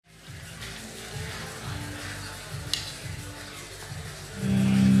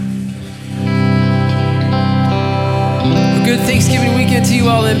Good Thanksgiving weekend to you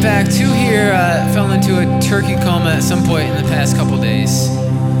all, Impact. Who here fell into a turkey coma at some point in the past couple days?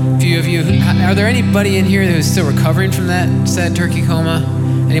 A few of you. Are there anybody in here who's still recovering from that sad turkey coma?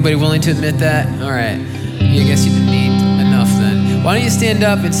 Anybody willing to admit that? All right. Yeah, I guess you didn't need enough then. Why don't you stand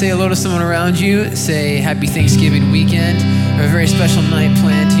up and say hello to someone around you? Say Happy Thanksgiving weekend. We have a very special night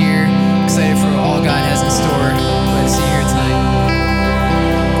planned here. Excited for all God has in store. Glad to see you here tonight.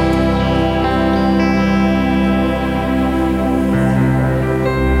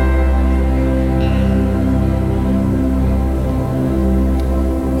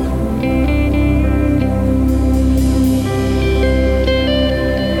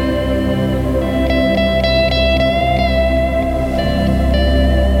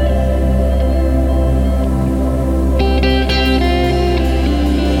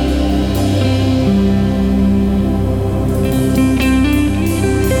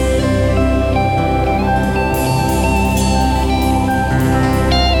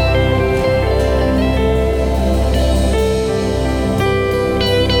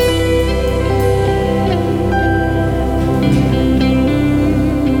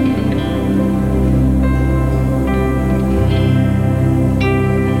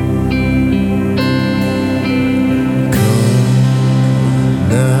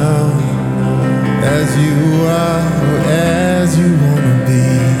 Now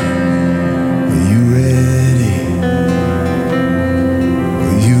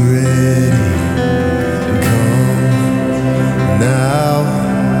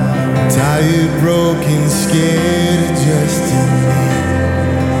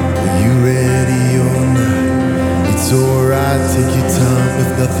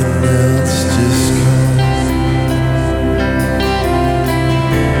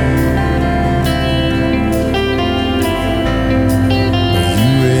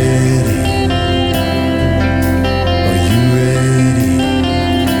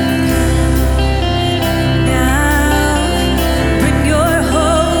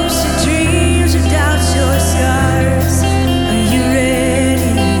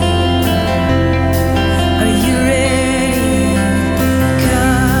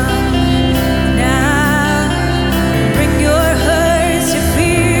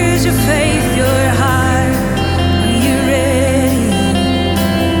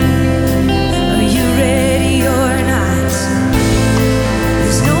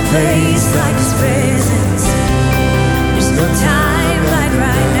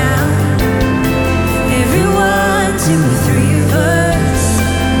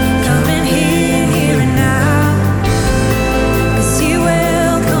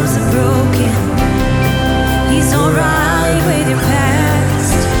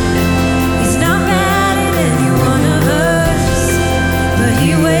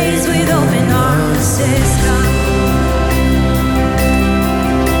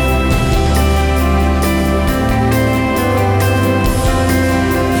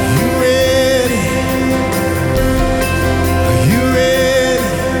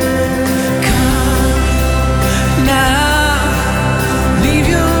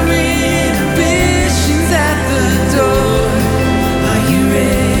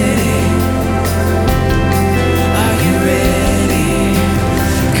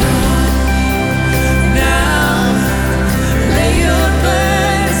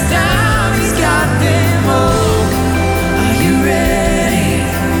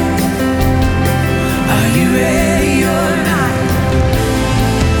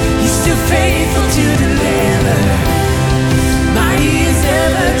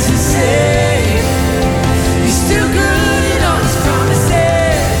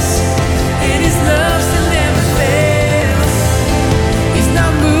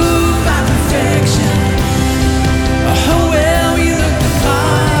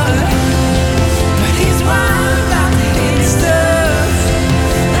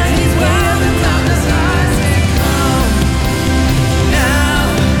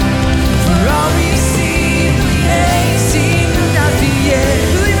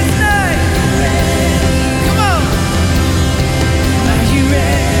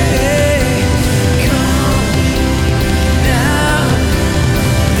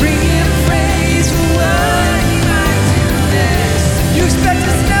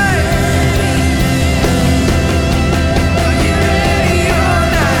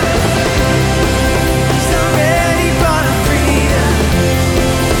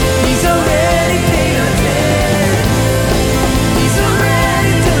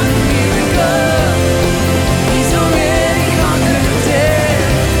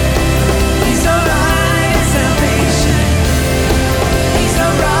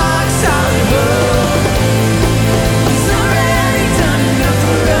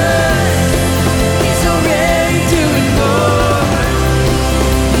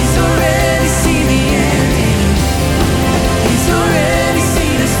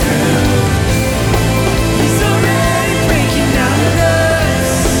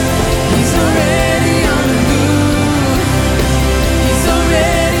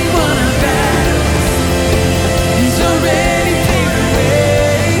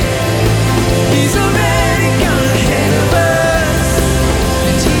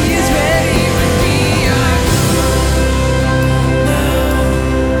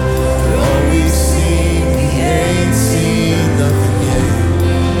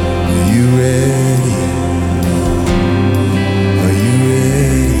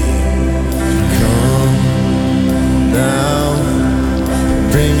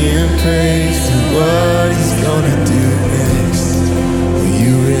singing praise to what he's gonna do next. Are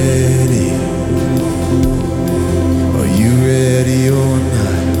you ready? Are you ready or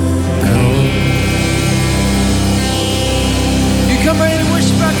not? You come ready to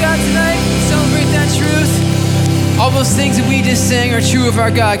worship our God tonight, celebrate that truth. All those things that we just sang are true of our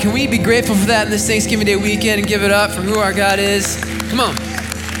God. Can we be grateful for that in this Thanksgiving Day weekend and give it up for who our God is? Come on.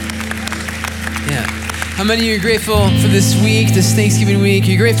 Yeah. How many of you are grateful for this week, this Thanksgiving week? Are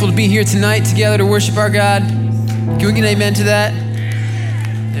you grateful to be here tonight together to worship our God? Can we get an amen to that?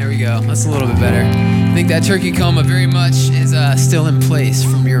 There we go. That's a little bit better. I think that turkey coma very much is still in place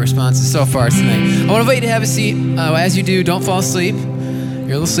from your responses so far tonight. I want to invite you to have a seat. As you do, don't fall asleep.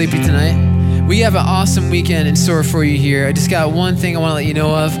 You're a little sleepy tonight. We have an awesome weekend in store for you here. I just got one thing I want to let you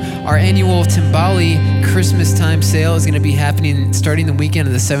know of. Our annual Timbali Christmas time sale is going to be happening starting the weekend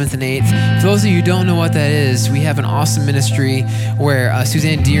of the 7th and 8th. For those of you who don't know what that is, we have an awesome ministry where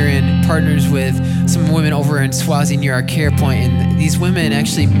Suzanne Deeren partners with some women over in Swazi near our care point, and these women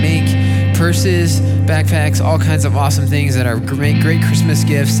actually make purses, backpacks, all kinds of awesome things that are great Christmas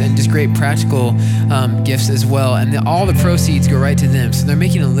gifts and just great practical gifts as well. And all the proceeds go right to them. So they're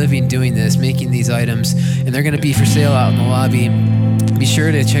making a living doing this, making these items, and they're going to be for sale out in the lobby. Be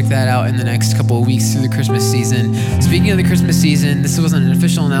sure to check that out in the next couple of weeks through the Christmas season. Speaking of the Christmas season, this wasn't an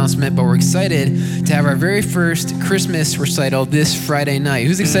official announcement, but we're excited to have our very first Christmas recital this Friday night.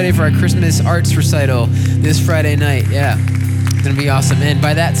 Who's excited for our Christmas arts recital this Friday night? Yeah. It's gonna be awesome, and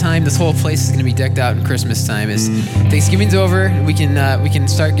by that time, this whole place is gonna be decked out in Christmas time. As Thanksgiving's over, we can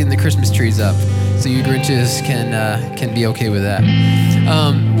start getting the Christmas trees up, so you Grinches can be okay with that.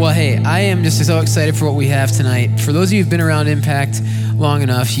 Well, hey, I am just so excited for what we have tonight. For those of you who've been around Impact long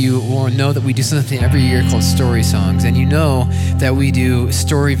enough, you will know that we do something every year called Story Songs, and you know that we do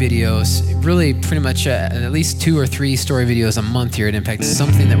story videos, really pretty much at least 2 or 3 story videos a month here at Impact.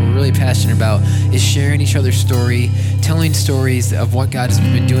 Something that we're really passionate about is sharing each other's story, telling stories of what God has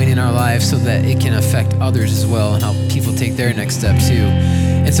been doing in our lives so that it can affect others as well and help people take their next step too.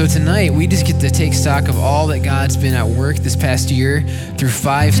 And so tonight, we just get to take stock of all that God's been at work this past year through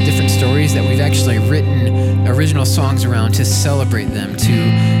 5 different stories that we've actually written original songs around to celebrate them,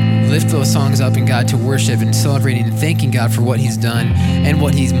 to lift those songs up in God, to worship and celebrating and thanking God for what he's done and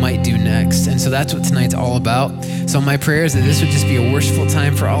what he might do next. And so that's what tonight's all about. So my prayer is that this would just be a worshipful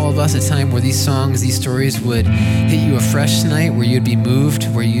time for all of us, a time where these songs, these stories would hit you afresh tonight, where you'd be moved,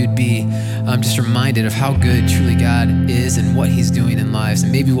 where you'd be just reminded of how good truly God is and what he's doing in lives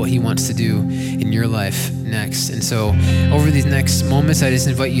and maybe what he wants to do in your life next. And so over these next moments, I just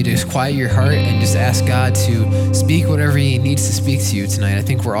invite you to quiet your heart and just ask God to speak whatever he needs to speak to you tonight. I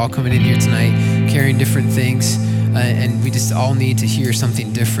think we're all coming in here tonight carrying different things, and we just all need to hear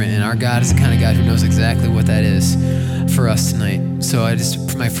something different. And our God is the kind of God who knows exactly what that is for us tonight. So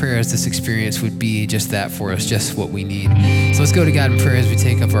my prayer is this experience would be just that for us, just what we need. So let's go to God in prayer as we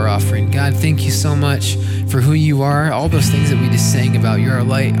take up our offering. God, thank you so much for who you are, all those things that we just sang about. You're our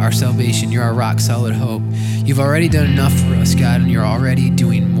light, our salvation. You're our rock solid hope. You've already done enough for us, God, and you're already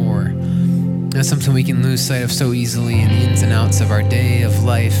doing more. That's something we can lose sight of so easily in the ins and outs of our day, of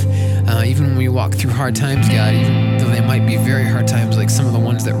life. Even when we walk through hard times, God, even though they might be very hard times, like some of the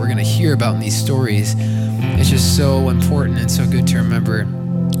ones that we're going to hear about in these stories, it's just so important and so good to remember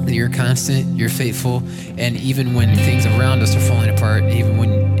that you're constant, you're faithful, and even when things around us are falling apart, even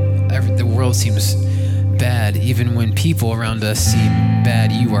when the world seems bad, even when people around us seem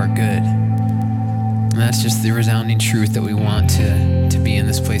bad, you are good. And that's just the resounding truth that we want to be in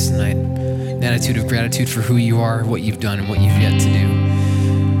this place tonight. An attitude of gratitude for who you are, what you've done, and what you've yet to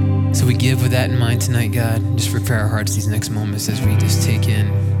do. So we give with that in mind tonight, God. Just prepare our hearts these next moments as we just take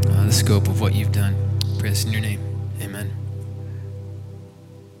in the scope of what you've done. Pray this in your name. Amen.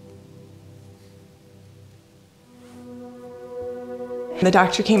 The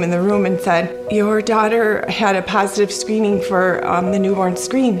doctor came in the room and said, your daughter had a positive screening for the newborn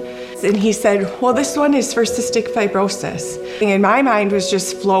screen. And he said, well, this one is for cystic fibrosis. And my mind was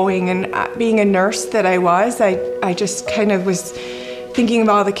just flowing, and being a nurse that I was, I just kind of was thinking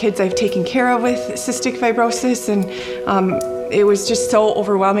about all the kids I've taken care of with cystic fibrosis, and it was just so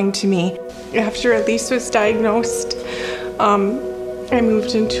overwhelming to me. After Elise was diagnosed, I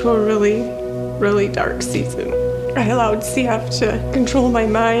moved into a really, really dark season. I allowed CF to control my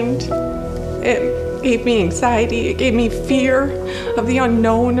mind. It gave me anxiety. It gave me fear of the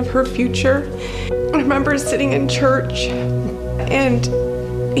unknown of her future. I remember sitting in church, and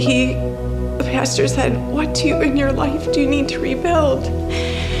the pastor said, what in your life do you need to rebuild?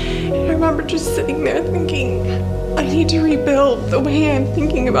 And I remember just sitting there thinking, I need to rebuild the way I'm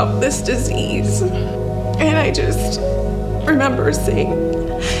thinking about this disease. And I just remember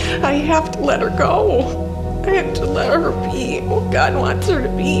saying, I have to let her go. I have to let her be what God wants her to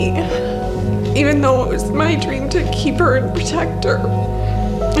be. Even though it was my dream to keep her and protect her,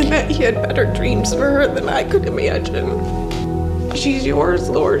 and that He had better dreams for her than I could imagine. She's yours,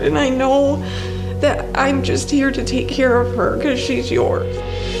 Lord, and I know that I'm just here to take care of her because she's yours.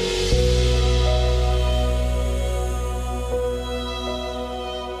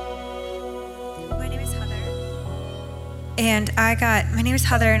 My name is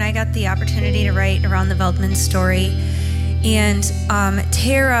Heather, and I got the opportunity to write Around the Veldman story. And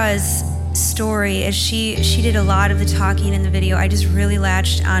Tara's story, as she did a lot of the talking in the video, I just really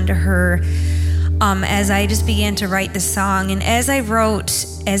latched onto her as I just began to write the song. And as I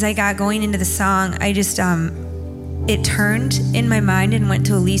got going into the song, I just it turned in my mind and went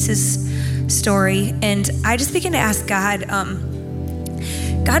to Elise's story, and I just began to ask God,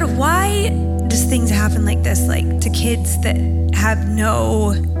 God, why does things happen like this, like to kids that have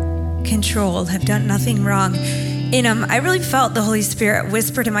no control, have done nothing wrong? And I really felt the Holy Spirit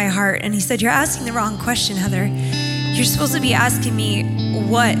whisper to my heart, and He said, "You're asking the wrong question, Heather. You're supposed to be asking me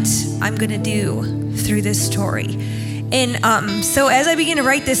what I'm gonna do through this story." And so as I began to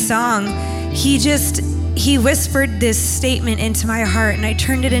write this song, He whispered this statement into my heart, and I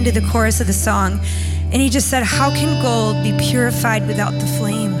turned it into the chorus of the song. And He just said, "How can gold be purified without the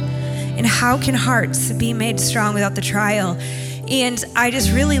flame? And how can hearts be made strong without the trial?" And I just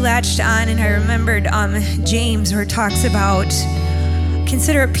really latched on, and I remembered James, where it talks about,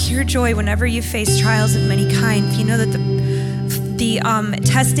 consider it pure joy whenever you face trials of many kinds. You know that the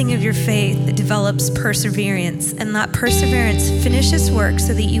testing of your faith develops perseverance, and let perseverance finish its work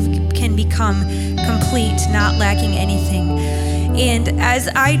so that you can become complete, not lacking anything. And as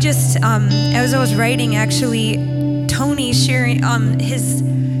I was writing, actually, Tony sharing his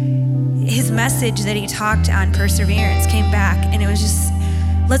message that he talked on perseverance came back, and it was just,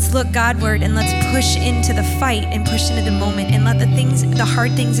 let's look Godward and let's push into the fight and push into the moment and let the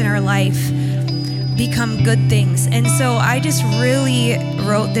hard things in our life become good things. And so I just really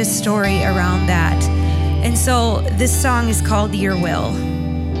wrote this story around that. And so this song is called Your Will.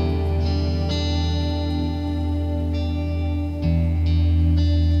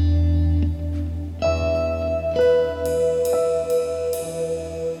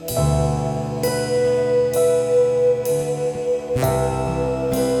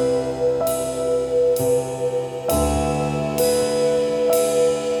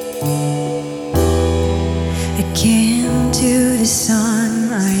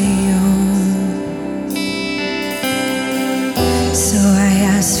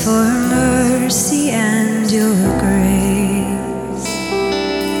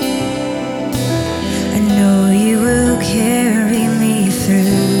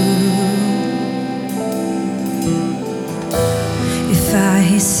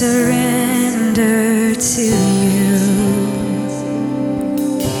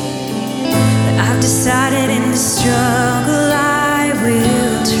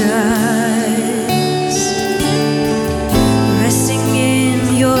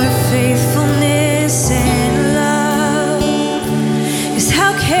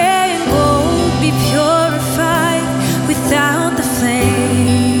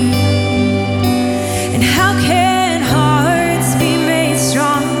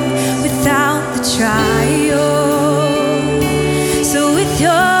 So with your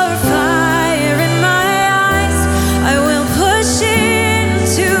fire in my eyes, I will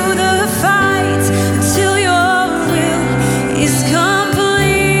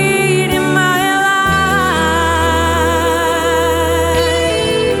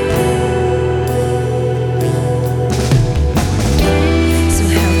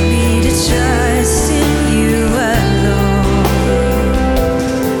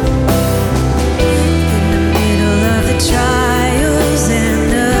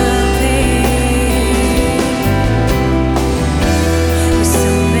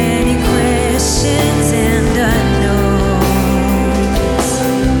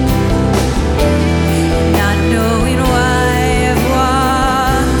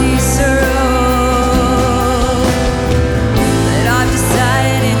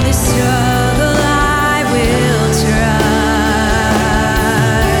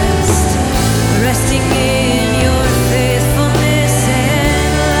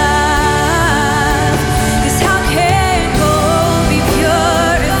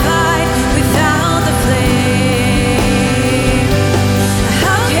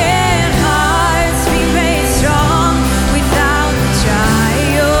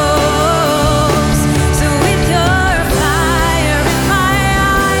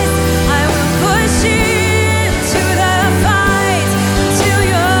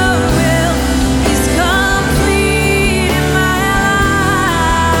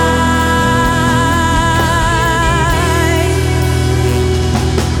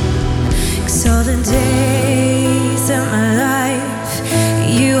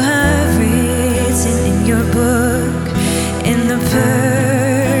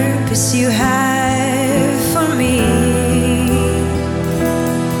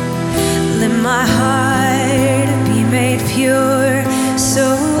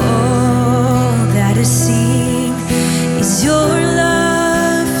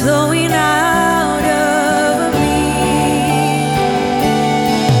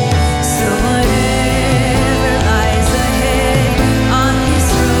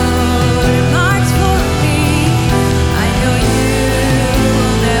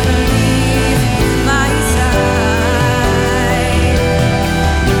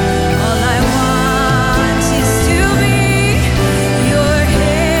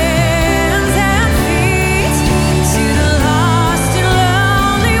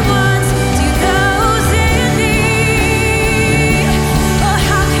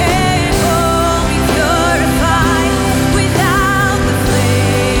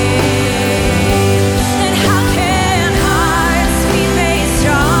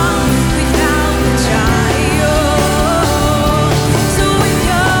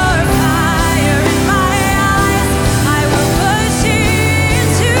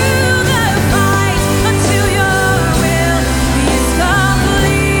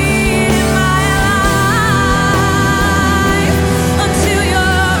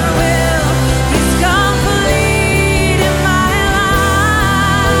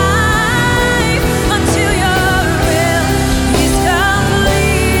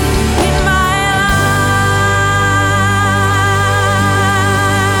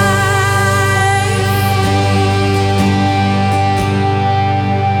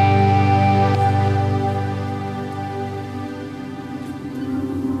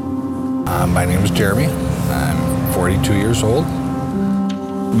My name is Jeremy. I'm 42 years old.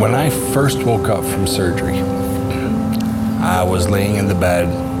 When I first woke up from surgery, I was laying in the bed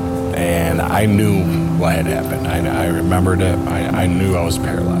and I knew what had happened. I remembered it. I knew I was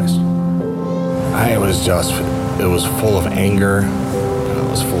paralyzed. It was full of anger. It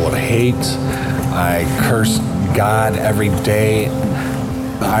was full of hate. I cursed God every day.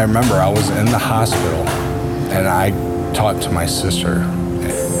 I remember I was in the hospital and I talked to my sister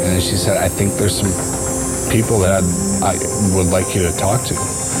and she said, I think there's some people that I would like you to talk to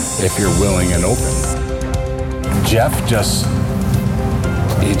if you're willing and open. Jeff just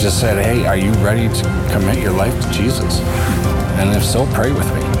said, hey, are you ready to commit your life to Jesus? And if so, pray with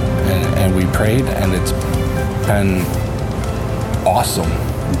me. And we prayed, and it's been awesome,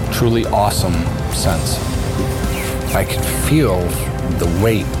 truly awesome since. I could feel the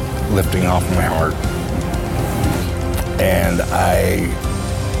weight lifting off my heart. And I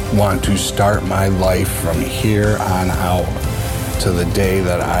want to start my life from here on out to the day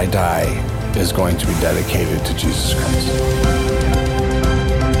that I die is going to be dedicated to Jesus Christ.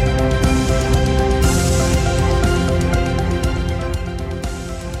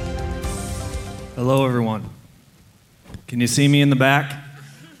 Hello, everyone. Can you see me in the back?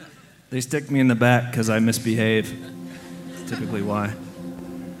 They stick me in the back because I misbehave. That's typically why.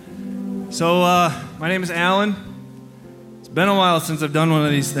 So, my name is Alan. It's been a while since I've done one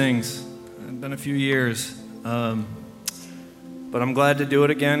of these things. It's been a few years. But I'm glad to do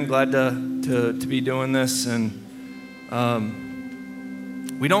it again, glad to be doing this. And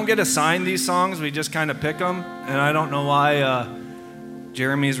we don't get assigned these songs, we just kind of pick them. And I don't know why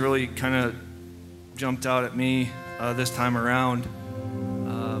Jeremy's really kind of jumped out at me this time around.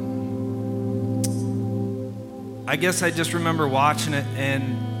 I guess I just remember watching it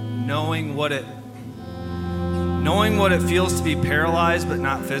and knowing what it feels to be paralyzed but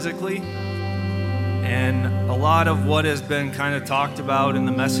not physically. And a lot of what has been kind of talked about in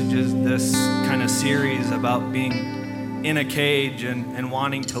the messages this kind of series about being in a cage and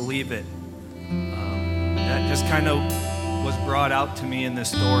wanting to leave it, that just kind of was brought out to me in this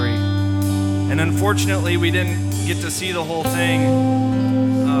story. And unfortunately, we didn't get to see the whole thing,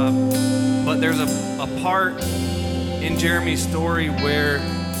 but there's a part in Jeremy's story where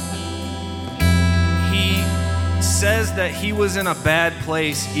he says that he was in a bad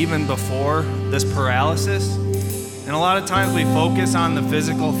place even before this paralysis. And a lot of times we focus on the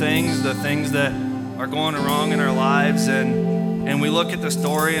physical things, the things that are going wrong in our lives, and we look at the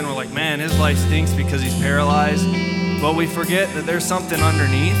story and we're like, man, his life stinks because he's paralyzed. But we forget that there's something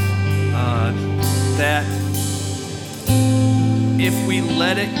underneath. That if we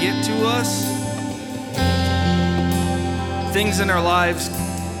let it get to us, things in our lives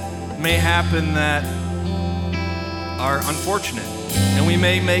may happen that are unfortunate, and we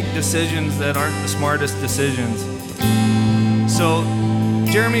may make decisions that aren't the smartest decisions. So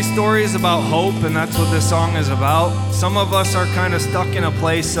Jeremy's story is about hope, and that's what this song is about. Some of us are kind of stuck in a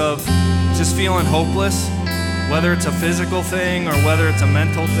place of just feeling hopeless, whether it's a physical thing or whether it's a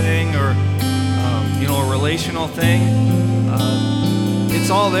mental thing or a relational thing. It's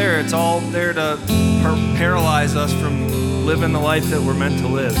all there. It's all there to paralyze us from living the life that we're meant to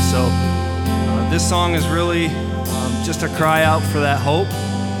live. So this song is really just a cry out for that hope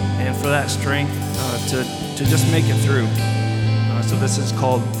and for that strength to just make it through. So this is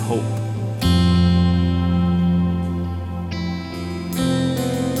called Hope.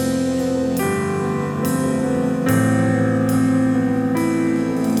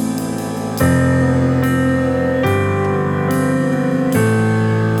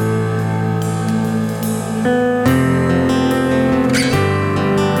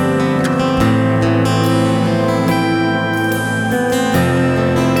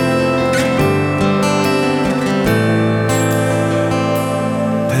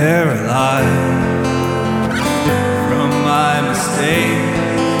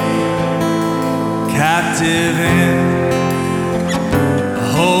 Captive in a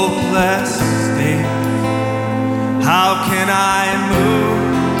hopeless state. How can I move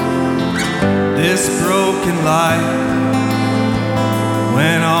this broken life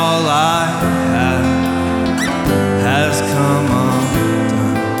when all I have has come undone?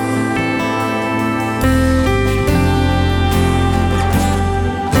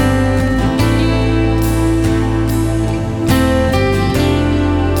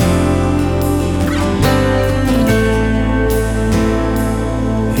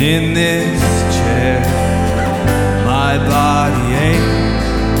 In this chair, my body aches,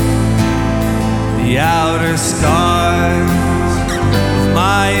 the outer scars of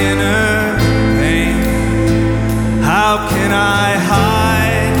my inner pain. How can I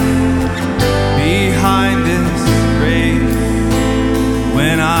hide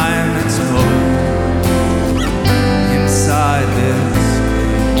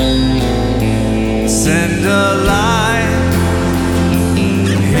a light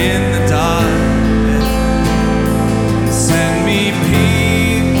in the darkness. Send me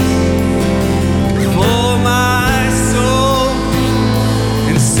peace for my soul,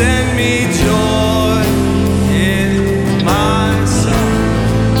 and send me joy in my soul.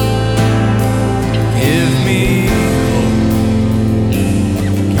 Give me hope,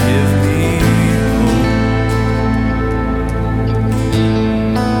 give me hope.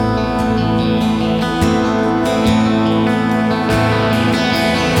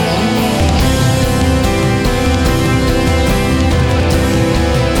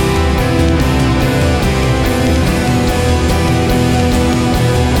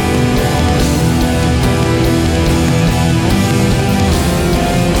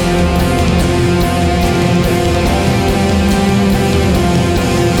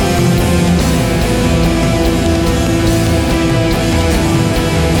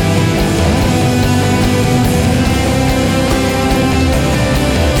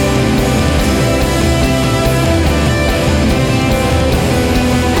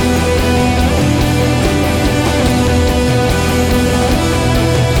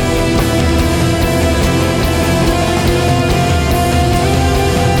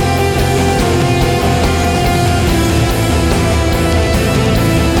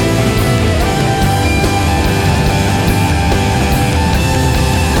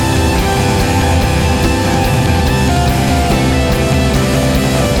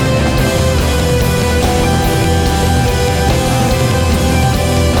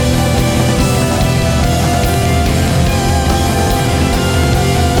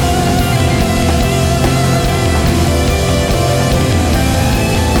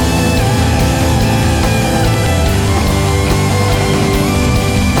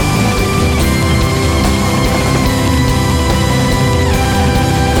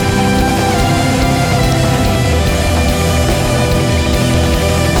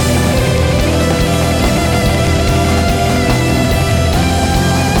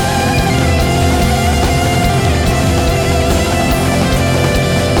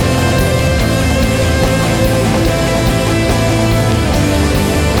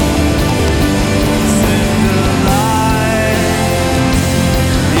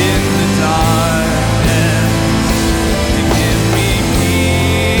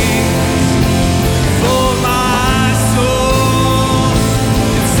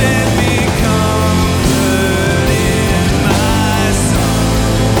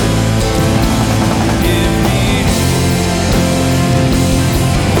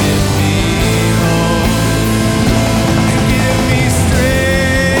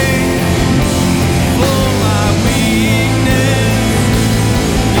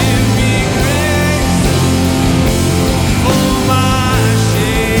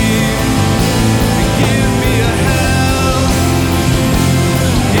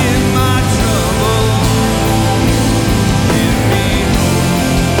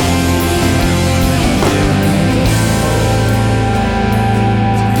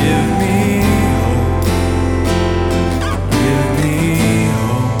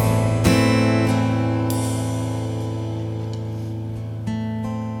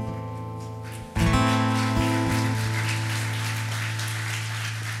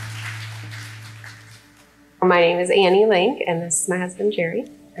 My name is Annie Link, and this is my husband, Jerry,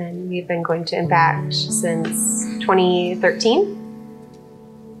 and we've been going to Impact since 2013.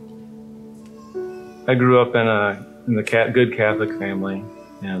 I grew up in a good Catholic family,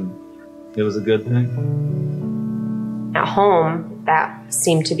 and it was a good thing. At home, that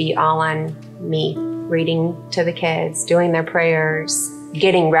seemed to be all on me, reading to the kids, doing their prayers,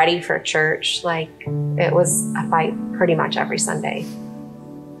 getting ready for church. Like, it was a fight pretty much every Sunday.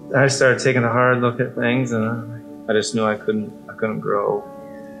 I started taking a hard look at things, and I just knew I couldn't grow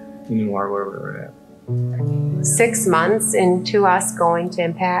anymore where we were at. 6 months into us going to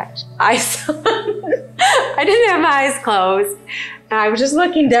Impact, I didn't have my eyes closed, and I was just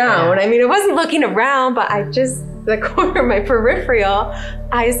looking down. I mean, I wasn't looking around, but the corner of my peripheral,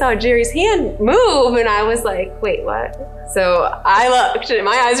 I saw Jerry's hand move, and I was like, wait, what? So I looked, and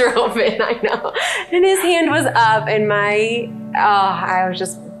my eyes were open, I know. And his hand was up, and I was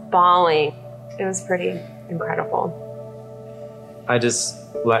just bawling. It was pretty incredible. I just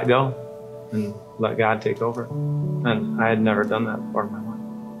let go and let God take over. And I had never done that before in my life.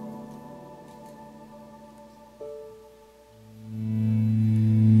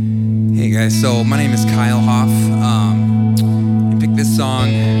 Hey guys, so my name is Kyle Hoff. I picked this song,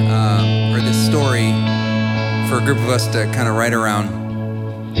 or this story, for a group of us to kind of write around,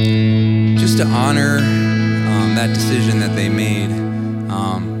 just to honor that decision that they made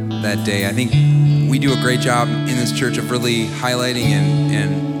that day. I think we do a great job in this church of really highlighting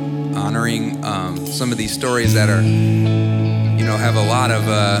and honoring some of these stories that are, have a lot of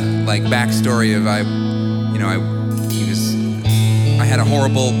like backstory of I had a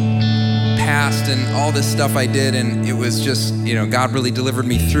horrible past and all this stuff I did, and it was just, God really delivered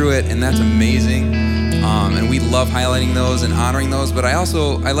me through it, and that's amazing. And we love highlighting those and honoring those. But I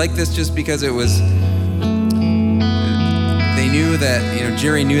like this just because it was, they knew that,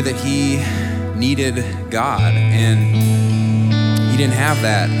 Jerry knew that he needed God, and he didn't have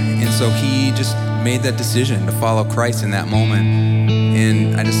that. And so he just made that decision to follow Christ in that moment.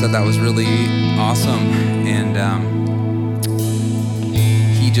 And I just thought that was really awesome. And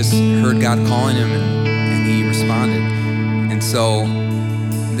he just heard God calling him, and he responded. And so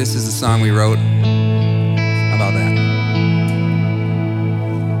this is the song we wrote about that.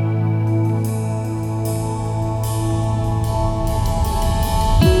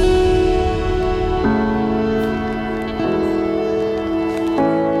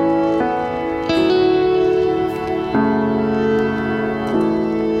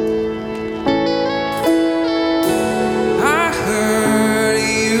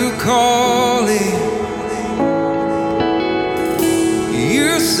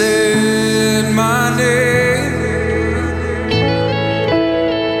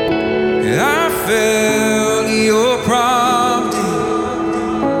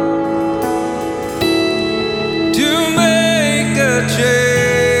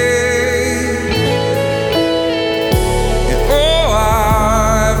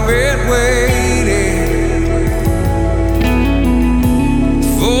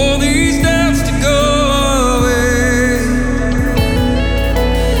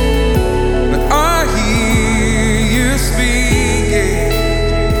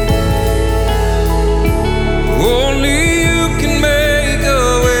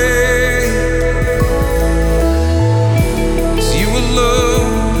 Love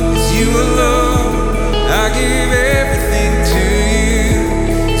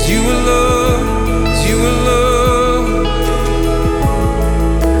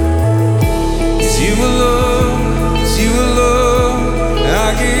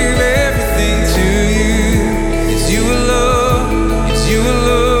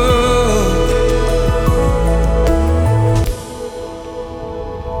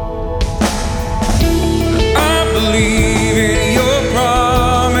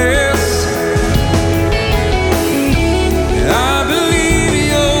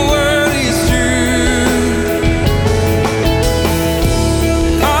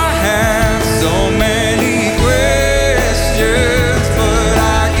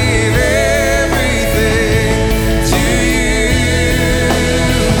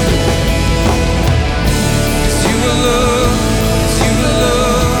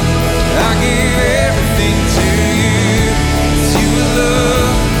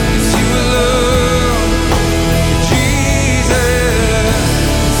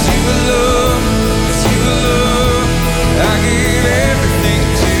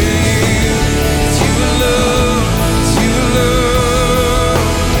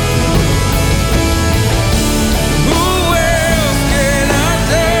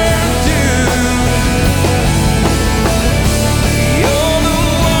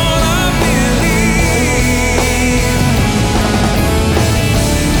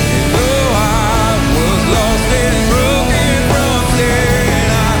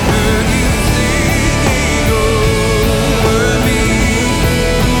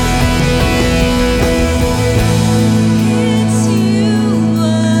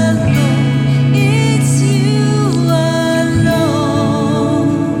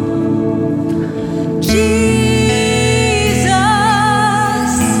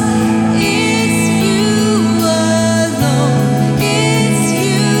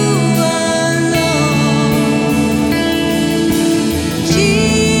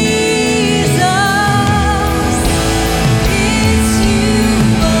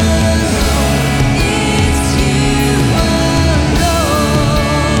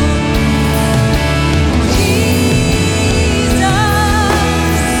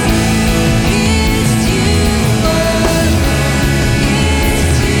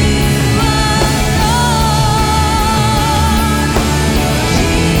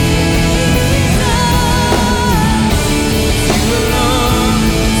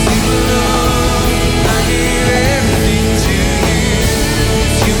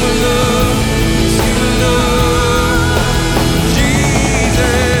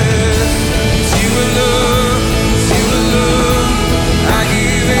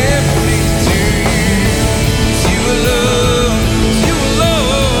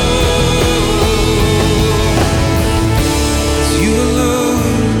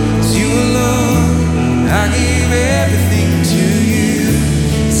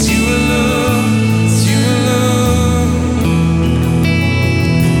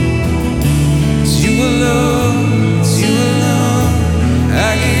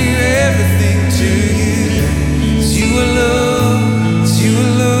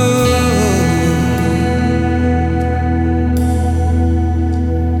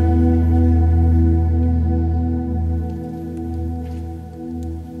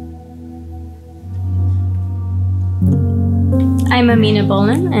I'm Amina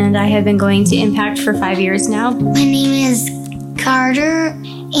Bolan, and I have been going to Impact for 5 years now. My name is Carter,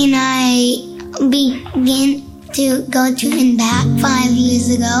 and I began to go to Impact 5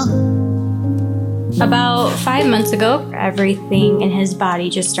 years ago. About 5 months ago, everything in his body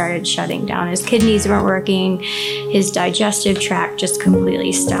just started shutting down. His kidneys weren't working. His digestive tract just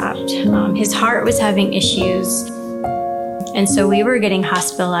completely stopped. His heart was having issues. And so we were getting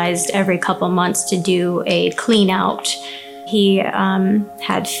hospitalized every couple months to do a clean out. He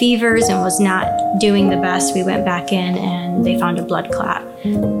had fevers and was not doing the best. We went back in and they found a blood clot.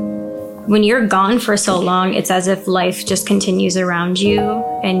 When you're gone for so long, it's as if life just continues around you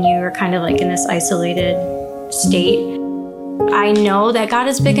and you're kind of like in this isolated state. I know that God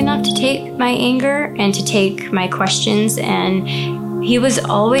is big enough to take my anger and to take my questions, and He was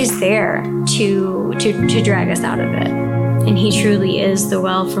always there to drag us out of it. And He truly is the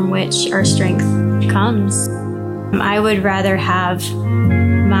well from which our strength comes. I would rather have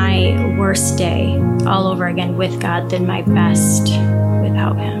my worst day all over again with God than my best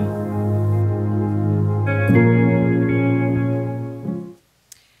without Him.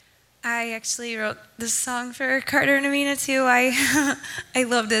 I actually wrote this song for Carter and Amina too. I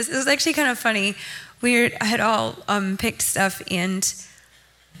love this. It was actually kind of funny. We had all picked stuff, and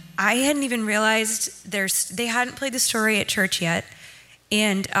I hadn't even realized they hadn't played the story at church yet.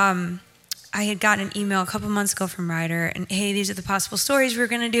 And I had gotten an email a couple months ago from Ryder, and hey, these are the possible stories we're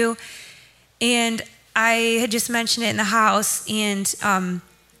going to do. And I had just mentioned it in the house, and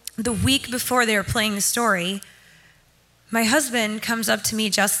the week before they were playing the story, my husband comes up to me,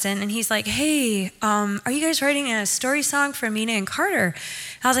 Justin, and he's like, hey, are you guys writing a story song for Amina and Carter?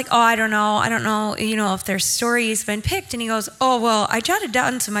 And I was like, oh, I don't know, if their story's been picked. And he goes, oh, well, I jotted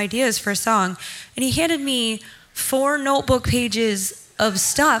down some ideas for a song. And he handed me 4 notebook pages of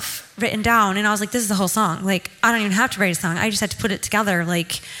stuff written down. And I was like, this is the whole song. Like, I don't even have to write a song. I just had to put it together,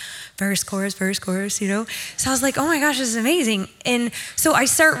 like verse, chorus, So I was like, oh my gosh, this is amazing. And so I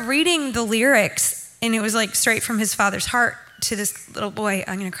start reading the lyrics, and it was like straight from his father's heart to this little boy.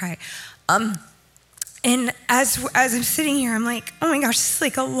 I'm gonna cry. And as I'm sitting here, I'm like, oh my gosh, this is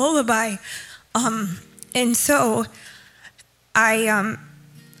like a lullaby. And so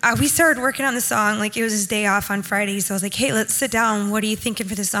we started working on the song. Like, it was his day off on Friday, so I was like, hey, let's sit down. What are you thinking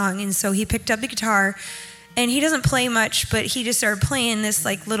for the song? And so he picked up the guitar, and he doesn't play much, but he just started playing this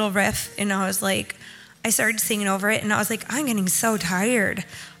like little riff, and I started singing over it, and I was like, I'm getting so tired.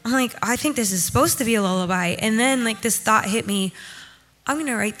 I'm like, I think this is supposed to be a lullaby. And then like this thought hit me, I'm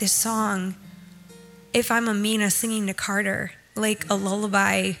gonna write this song if I'm Amina singing to Carter, like a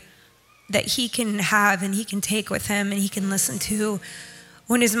lullaby that he can have and he can take with him and he can listen to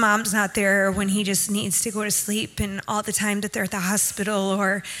when his mom's not there, or when he just needs to go to sleep, and all the time that they're at the hospital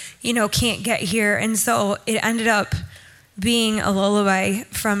or, can't get here. And so it ended up being a lullaby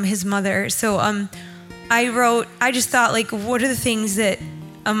from his mother. So I just thought, like, what are the things that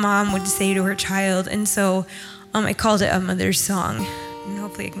a mom would say to her child? And so I called it A Mother's Song, and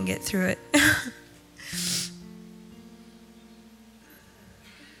hopefully I can get through it.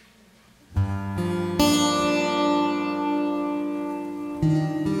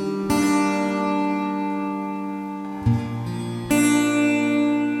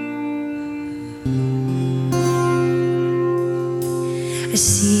 I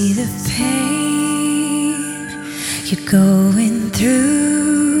see the pain you're going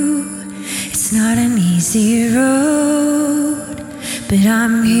through. It's not an easy road, but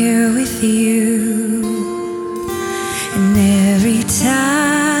I'm here with you. And every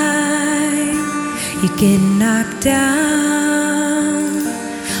time you get knocked down,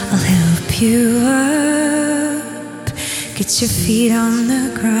 I'll help you up, get your feet on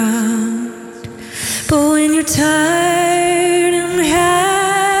the ground. But when you're tired and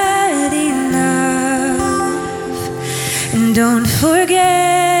had enough, and don't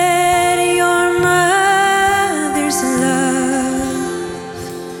forget your mother's love,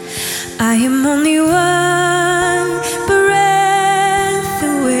 I am only one breath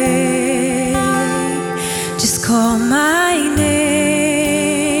away. Just call my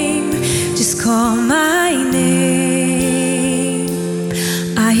name, just call my name.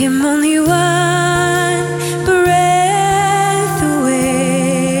 I am only one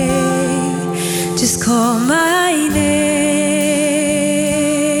call my name.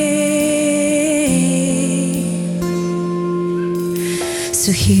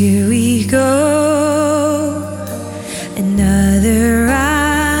 So here we go, another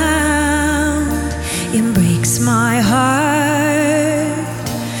round. It breaks my heart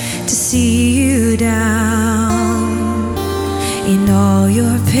to see you down in all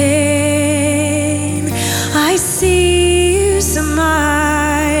your pain. I see you smile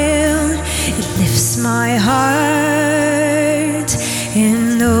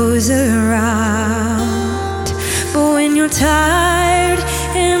others around. But when you're tired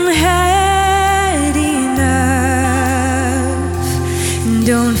and had enough,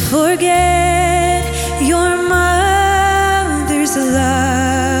 don't forget your mother's love.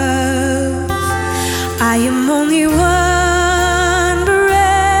 I am only one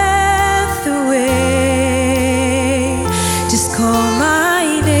breath away. Just call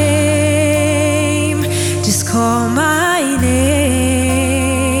my name. Just call my name.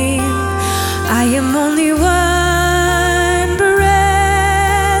 I am only one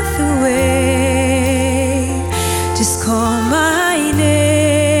breath away. Just call my name.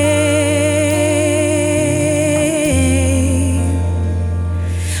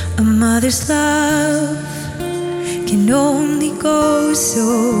 A mother's love can only go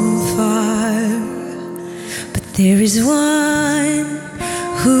so far, but there is one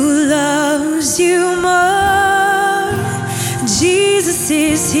who loves you more. Jesus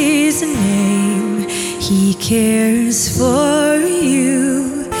is his name. He cares for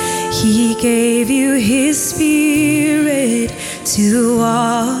you. He gave you his spirit to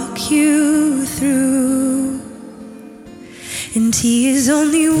walk you through. And he is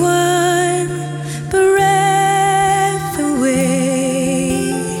only one breath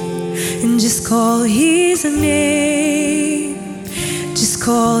away. And just call his name. Just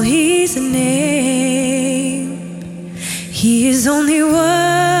call his name. He is only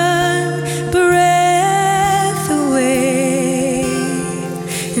one breath away.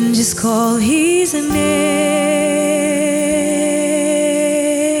 And just call his name.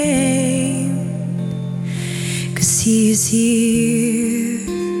 'Cause he is here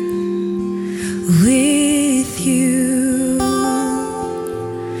with you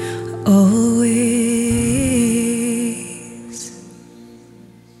always.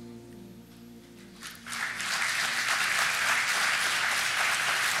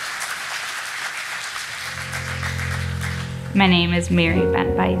 My name is Mary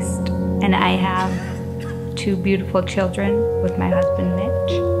Bentbeist, and I have 2 beautiful children with my husband,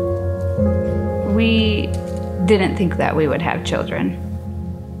 Mitch. We didn't think that we would have children.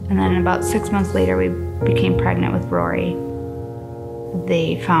 And then about 6 months later, we became pregnant with Rory.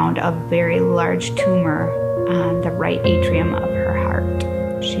 They found a very large tumor on the right atrium of her heart.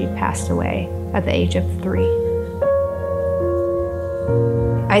 She passed away at the age of 3.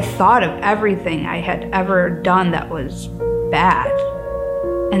 I thought of everything I had ever done that was bad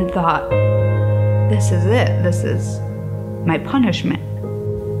and thought, this is it. This is my punishment.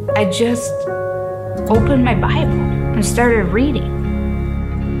 I just opened my Bible and started reading.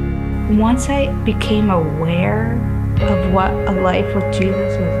 Once I became aware of what a life with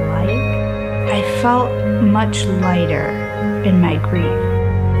Jesus was like, I felt much lighter in my grief.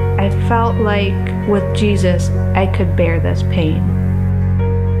 I felt like with Jesus, I could bear this pain.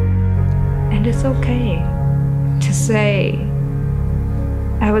 And it's okay to say,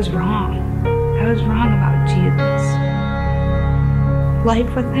 I was wrong. I was wrong about Jesus.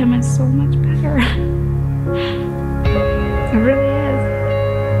 Life with him is so much better. It really is.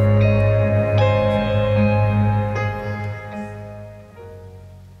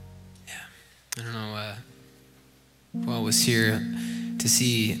 I don't know who all was here to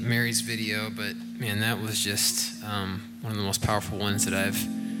see Mary's video, but man, that was just one of the most powerful ones that I've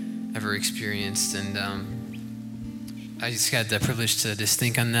ever experienced. And I just had the privilege to just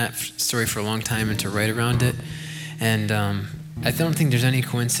think on that story for a long time and to write around it. And I don't think there's any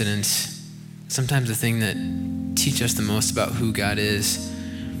coincidence. Sometimes the thing that teach us the most about who God is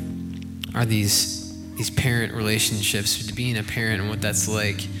are these parent relationships, being a parent and what that's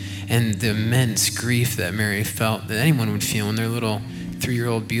like, and the immense grief that Mary felt, that anyone would feel when their little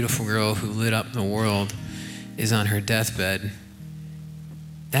 3-year-old beautiful girl who lit up the world is on her deathbed.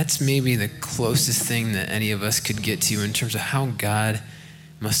 That's maybe the closest thing that any of us could get to in terms of how God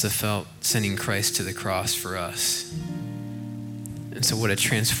must have felt sending Christ to the cross for us. And so what a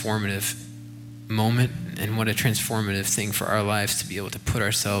transformative moment and what a transformative thing for our lives to be able to put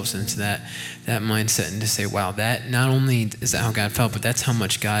ourselves into that mindset and to say, wow, that not only is that how God felt, but that's how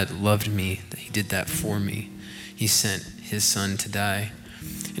much God loved me, that he did that for me. He sent his son to die.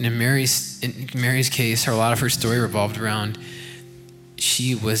 And in Mary's case, a lot of her story revolved around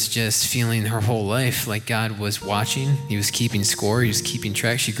she was just feeling her whole life like God was watching. He was keeping score. He was keeping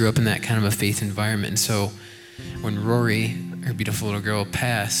track. She grew up in that kind of a faith environment. And so when Rory, her beautiful little girl,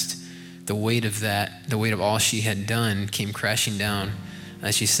 passed, the weight of all she had done came crashing down.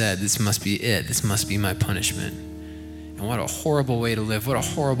 As she said, this must be it. This must be my punishment. And what a horrible way to live. What a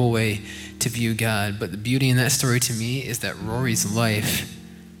horrible way to view God. But the beauty in that story to me is that Rory's life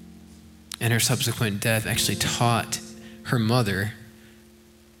and her subsequent death actually taught her mother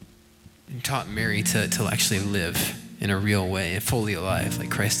taught Mary to actually live in a real way, fully alive, like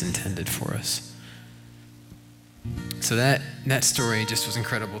Christ intended for us. So that story just was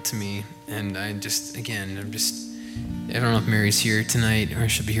incredible to me. And I don't know if Mary's here tonight or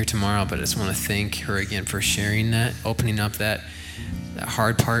she'll be here tomorrow, but I just want to thank her again for sharing that, opening up that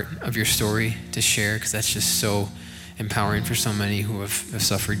hard part of your story to share, because that's just so empowering for so many who have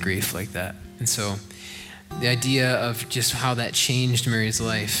suffered grief like that. And so the idea of just how that changed Mary's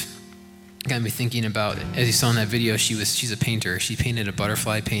life got me thinking about, as you saw in that video, she's a painter. She painted a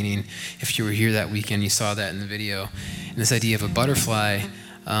butterfly painting. If you were here that weekend, you saw that in the video. And this idea of a butterfly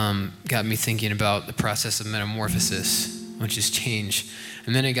got me thinking about the process of metamorphosis, which is change.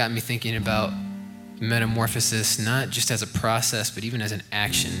 And then it got me thinking about metamorphosis, not just as a process, but even as an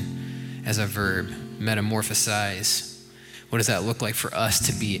action, as a verb, metamorphosize. What does that look like for us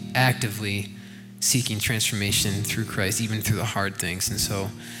to be actively seeking transformation through Christ, even through the hard things? And so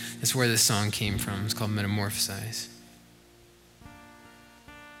that's where this song came from. It's called Metamorphosize.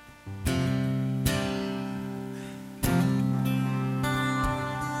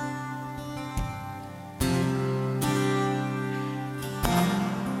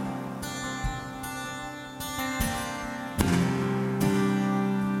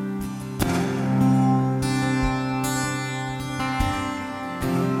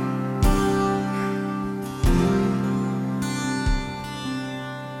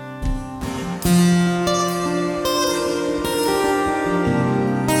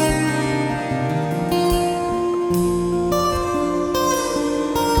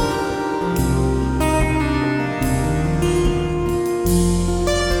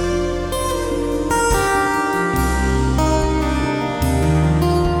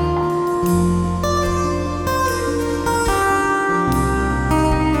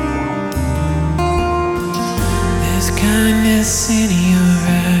 In your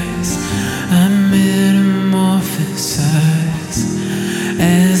eyes, I metamorphosize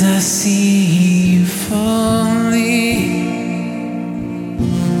as I see you falling.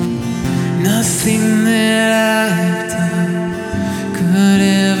 Nothing that I've done could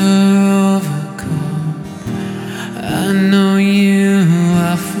ever overcome. I know you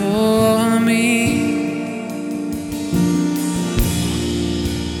are for me.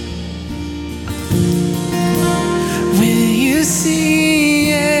 You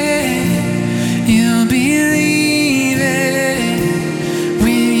see it, you'll believe it.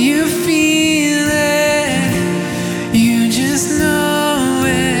 When you feel it, you just know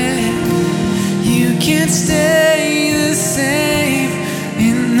it. You can't stay the same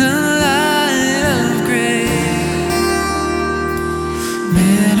in the light of grace.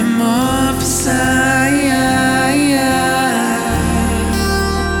 Metamorphosize.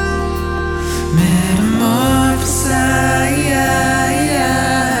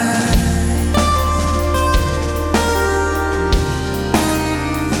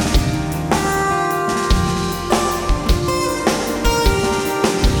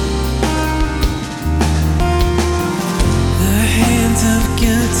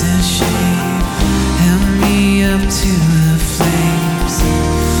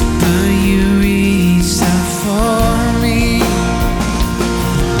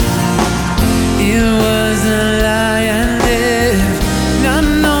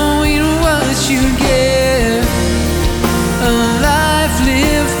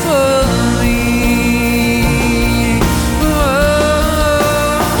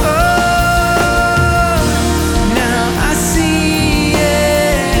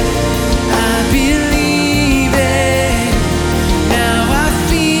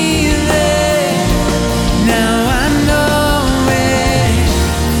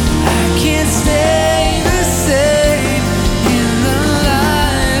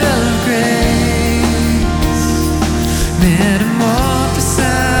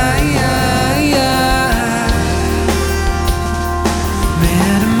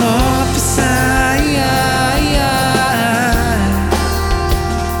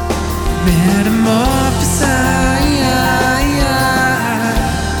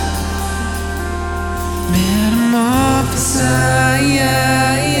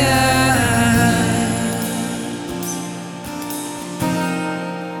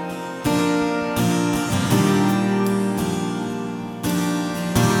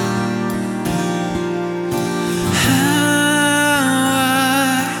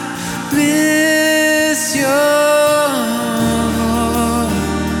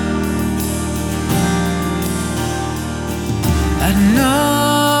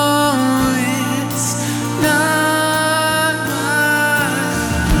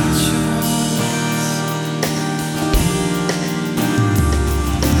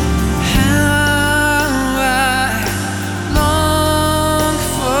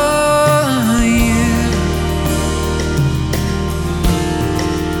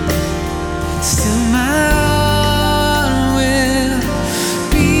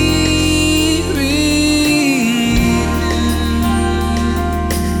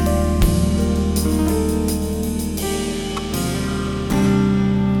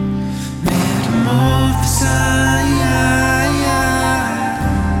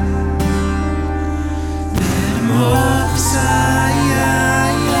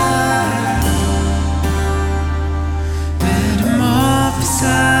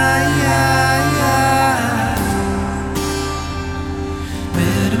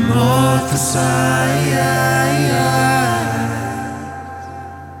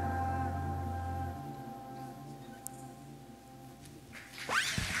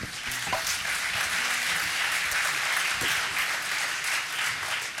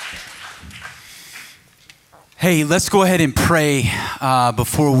 Hey, let's go ahead and pray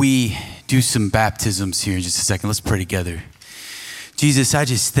before we do some baptisms here in just a second. Let's pray together. Jesus, I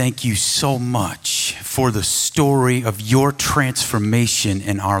just thank you so much for the story of your transformation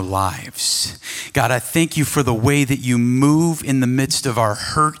in our lives. God, I thank you for the way that you move in the midst of our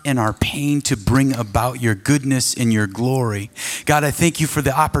hurt and our pain to bring about your goodness and your glory. God, I thank you for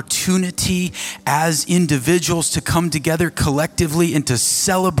the opportunity as individuals to come together collectively and to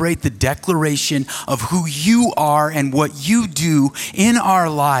celebrate the declaration of who you are and what you do in our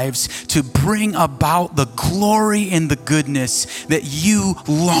lives to bring about the glory and the goodness that you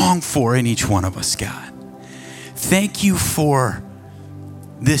long for in each one of us, God. Thank you for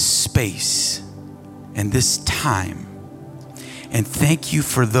this space and this time. And thank you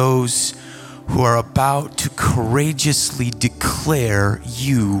for those who are about to courageously declare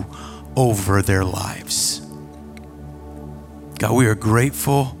you over their lives. God, we are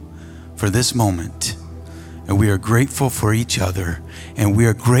grateful for this moment, and we are grateful for each other, and we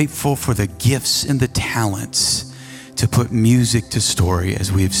are grateful for the gifts and the talents to put music to story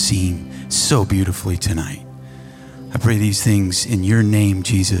as we have seen so beautifully tonight. I pray these things in your name,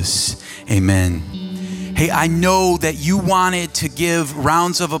 Jesus. Amen. Hey, I know that you wanted to give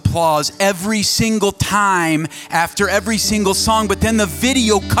rounds of applause every single time after every single song, but then the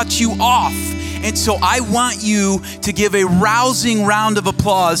video cut you off. And so I want you to give a rousing round of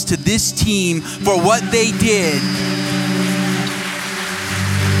applause to this team for what they did.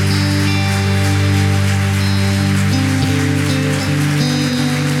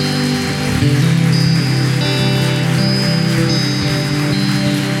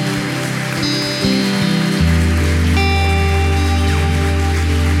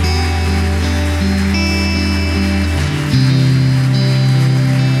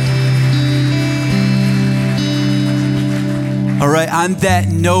 All right, on that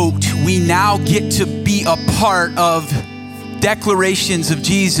note, we now get to be a part of declarations of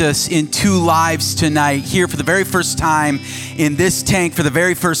Jesus in two lives tonight, here for the very first time in this tank, for the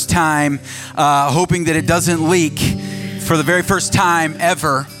very first time, hoping that it doesn't leak, for the very first time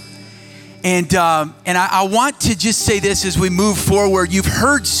ever. And I want to just say this as we move forward. You've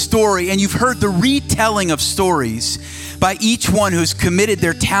heard story, and you've heard the retelling of stories by each one who's committed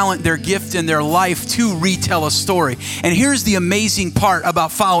their talent, their gift, and their life to retell a story. And here's the amazing part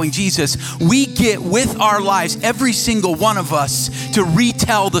about following Jesus. We get with our lives, every single one of us, to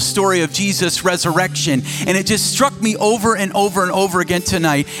retell the story of Jesus' resurrection. And it just struck me over and over and over again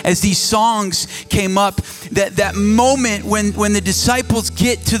tonight as these songs came up, that moment when the disciples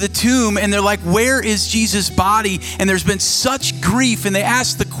get to the tomb and they're like, where is Jesus' body? And there's been such grief, and they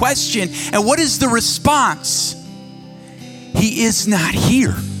ask the question, and what is the response? He is not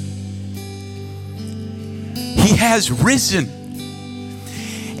here. He has risen.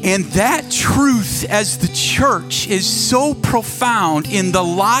 And that truth as the church is so profound in the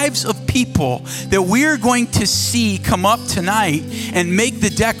lives of people that we're going to see come up tonight and make the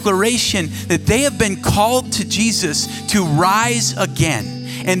declaration that they have been called to Jesus to rise again.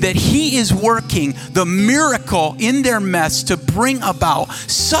 And that he is working the miracle in their mess to bring about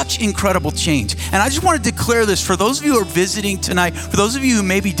such incredible change. And I just want to declare this for those of you who are visiting tonight, for those of you who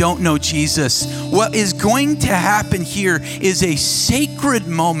maybe don't know Jesus, what is going to happen here is a sacred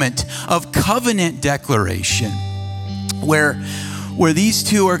moment of covenant declaration where these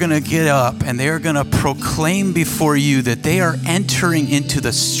two are going to get up and they are going to proclaim before you that they are entering into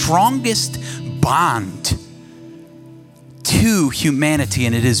the strongest bond to humanity,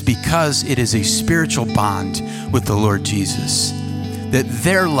 and it is because it is a spiritual bond with the Lord Jesus. That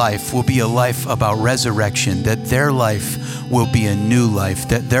their life will be a life about resurrection, that their life will be a new life,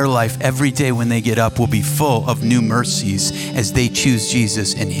 that their life every day when they get up will be full of new mercies as they choose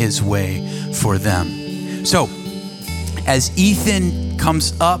Jesus and his way for them. So, as Ethan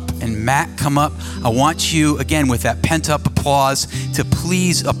comes up and Matt come up, I want you, again, with that pent-up applause, to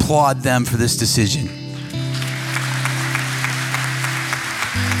please applaud them for this decision.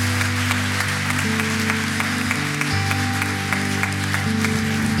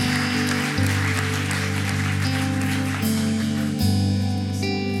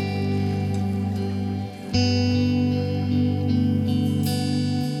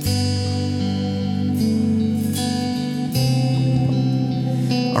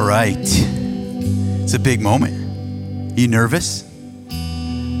 Right. It's a big moment. You nervous?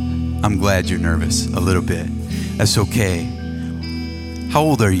 I'm glad you're nervous a little bit. That's okay. How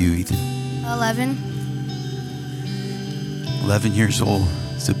old are you, Ethan? 11. 11 years old.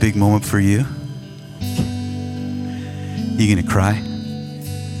 It's a big moment for you. You gonna cry?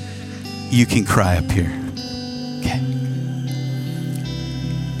 You can cry up here. Okay.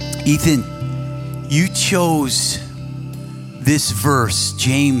 Ethan, you chose this verse,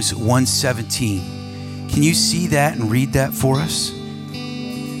 James 1:17. Can you see that and read that for us?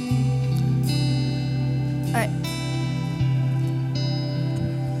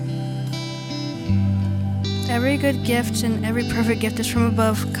 Every good gift and every perfect gift is from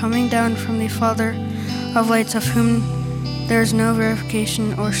above, coming down from the Father of lights, of whom there is no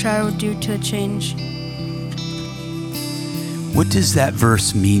verification or shadow due to change. What does that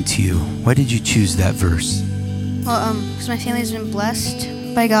verse mean to you? Why did you choose that verse? Well, because my family's been blessed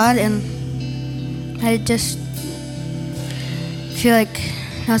by God, and I just feel like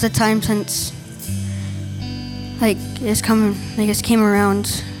now's the time since it's came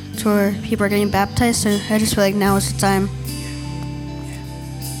around to where people are getting baptized, so I just feel like now is the time.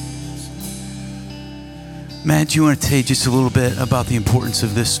 Matt, do you want to tell just a little bit about the importance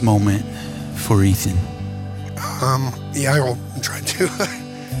of this moment for Ethan? Yeah, I will try to.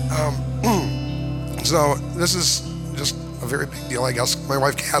 So this is just a very big deal, I guess. My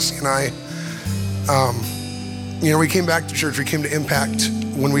wife Cassie and I, we came back to church. We came to Impact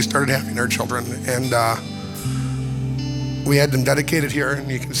when we started having our children, and we had them dedicated here, and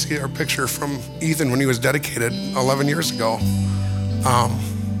you can see our picture from Ethan when he was dedicated 11 years ago.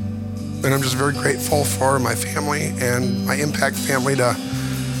 And I'm just very grateful for my family and my Impact family to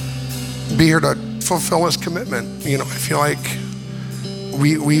be here to fulfill his commitment. I feel like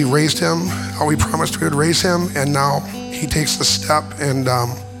we raised him how we promised we would raise him, and now he takes the step and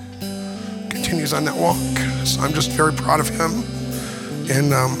continues on that walk. So I'm just very proud of him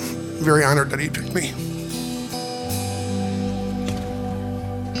and very honored that he picked me.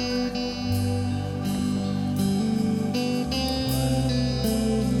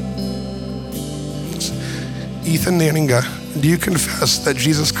 Ethan Nanninga, do you confess that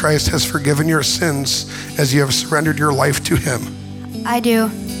Jesus Christ has forgiven your sins as you have surrendered your life to him? I do.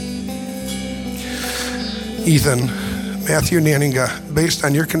 Ethan, Matthew Nanninga, based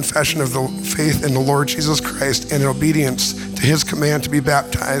on your confession of the faith in the Lord Jesus Christ and in obedience to his command to be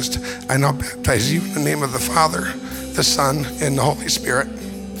baptized, I now baptize you in the name of the Father, the Son, and the Holy Spirit.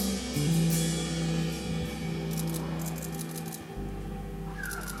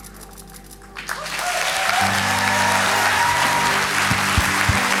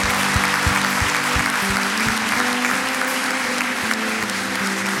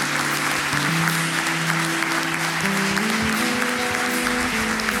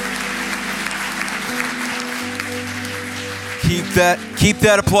 Keep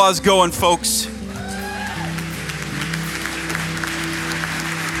that applause going, folks.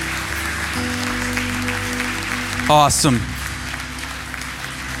 Awesome.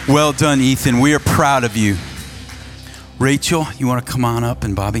 Well done, Ethan. We are proud of you. Rachel, you want to come on up,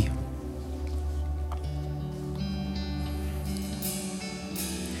 and Bobby?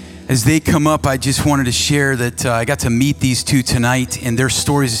 As they come up, I just wanted to share that I got to meet these two tonight, and their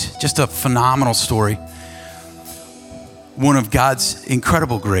story is just a phenomenal story. One of God's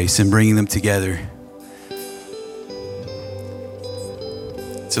incredible grace in bringing them together.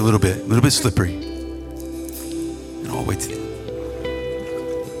 It's a little bit slippery. And I'll wait till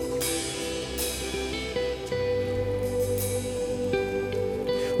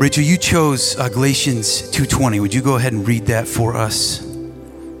Rachel, you chose Galatians 2:20. Would you go ahead and read that for us?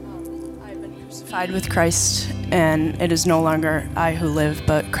 I've been crucified with Christ, and it is no longer I who live,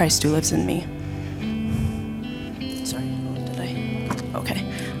 but Christ who lives in me.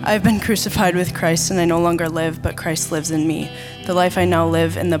 I've been crucified with Christ, and I no longer live, but Christ lives in me. The life I now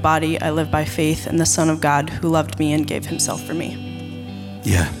live in the body, I live by faith in the Son of God who loved me and gave himself for me.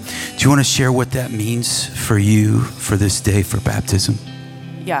 Yeah. Do you want to share what that means for you for this day for baptism?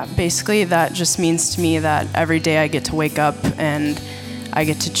 Yeah, basically that just means to me that every day I get to wake up and I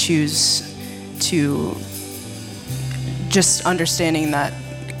get to choose to just understanding that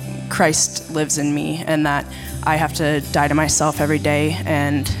Christ lives in me and that I have to die to myself every day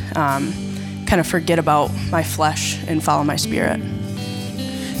and kind of forget about my flesh and follow my spirit.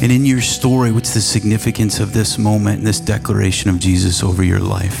 And in your story, what's the significance of this moment and this declaration of Jesus over your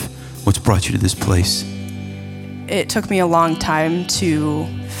life? What's brought you to this place? It took me a long time to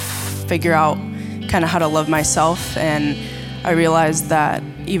figure out kind of how to love myself, and I realized that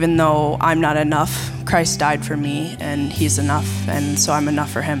even though I'm not enough, Christ died for me and he's enough, and so I'm enough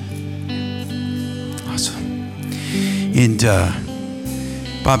for him. Awesome. And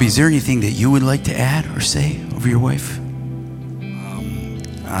Bobby, is there anything that you would like to add or say over your wife?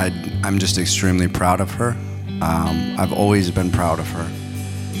 I'm just extremely proud of her. I've always been proud of her.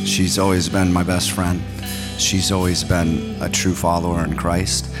 She's always been my best friend. She's always been a true follower in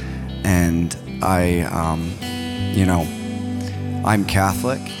Christ. And I'm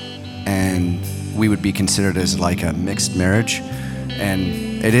Catholic, and we would be considered as like a mixed marriage. And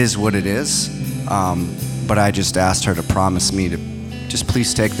it is what it is. But I just asked her to promise me to just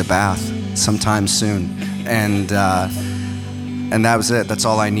please take the bath sometime soon. And that was it. That's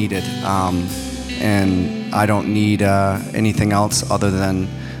all I needed. And I don't need anything else other than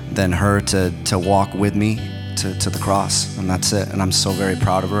her to walk with me to the cross, and that's it. And I'm so very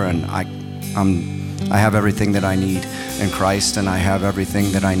proud of her, and I have everything that I need in Christ, and I have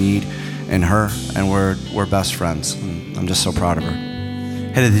everything that I need in her, and we're best friends. And I'm just so proud of her.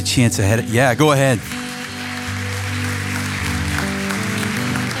 Had the chance ahead. Yeah, go ahead.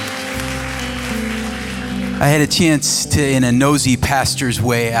 I had a chance to, in a nosy pastor's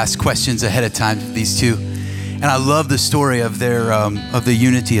way, ask questions ahead of time to these two. And I love the story of their of the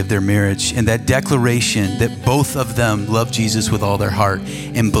unity of their marriage and that declaration that both of them love Jesus with all their heart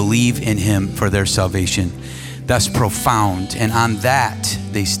and believe in him for their salvation. That's profound. And on that,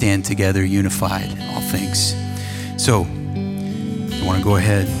 they stand together unified in all things. So I want to go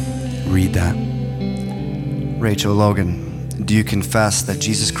ahead and read that. Rachel Logan, do you confess that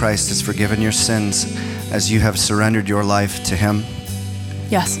Jesus Christ has forgiven your sins as you have surrendered your life to him?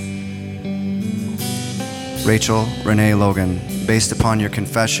 Yes. Rachel Renee Logan, based upon your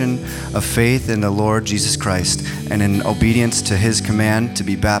confession of faith in the Lord Jesus Christ and in obedience to his command to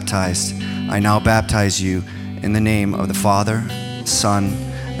be baptized, I now baptize you in the name of the Father, Son,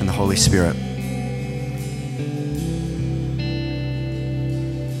 and the Holy Spirit.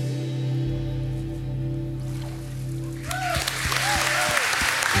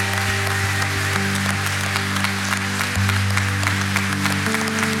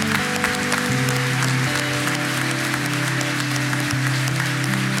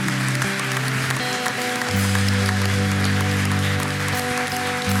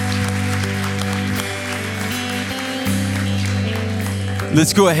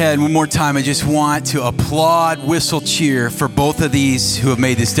 Let's go ahead one more time. I just want to applaud, whistle, cheer for both of these who have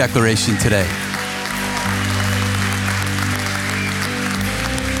made this declaration today.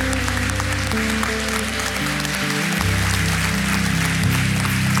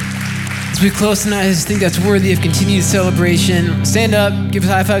 As we close tonight, I just think that's worthy of continued celebration. Stand up, give a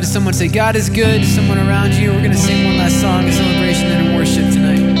high five to someone, say, God is good, to someone around you. We're going to sing one last song of celebration and in worship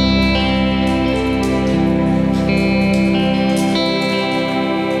tonight.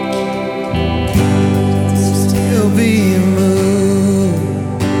 Being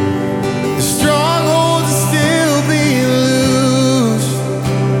moved, the strongholds are still being loosed.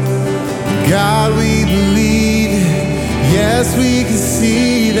 God, we believe it. Yes, we can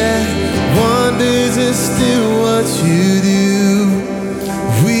see that wonders are still what you do.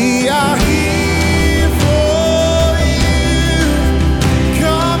 We are here for you.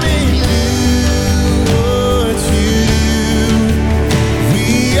 Come and do what you do.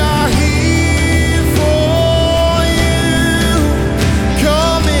 We are here.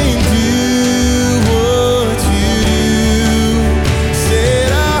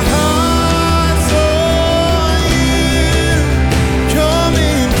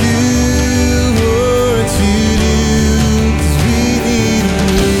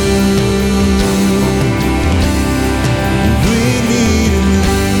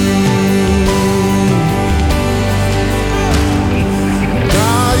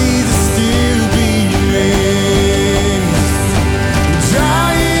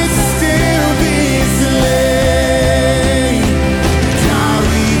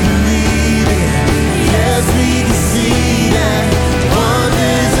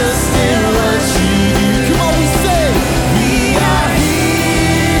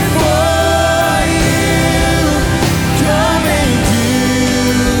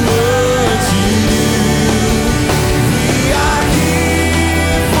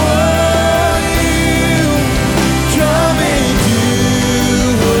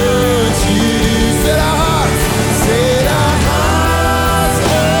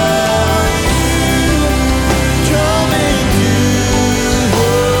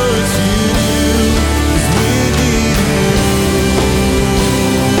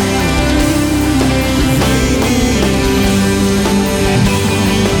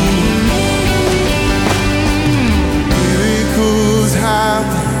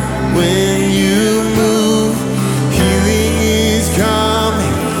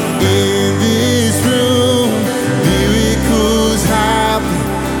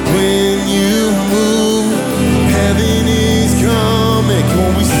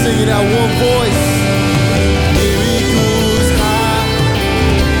 When we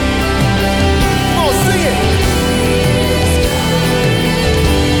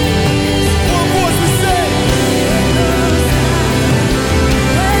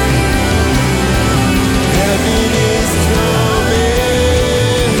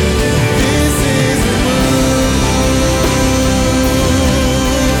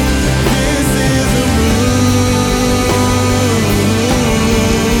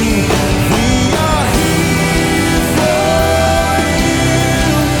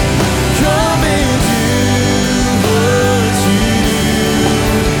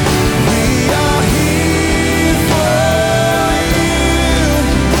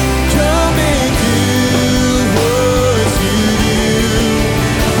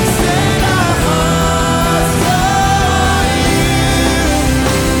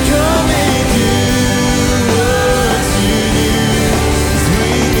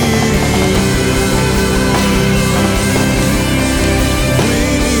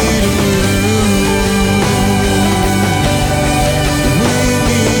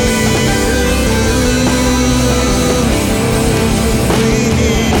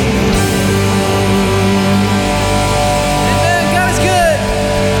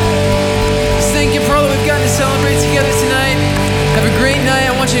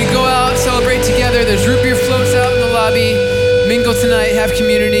mingle tonight, have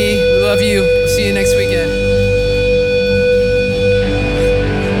community. We love you. See you next week.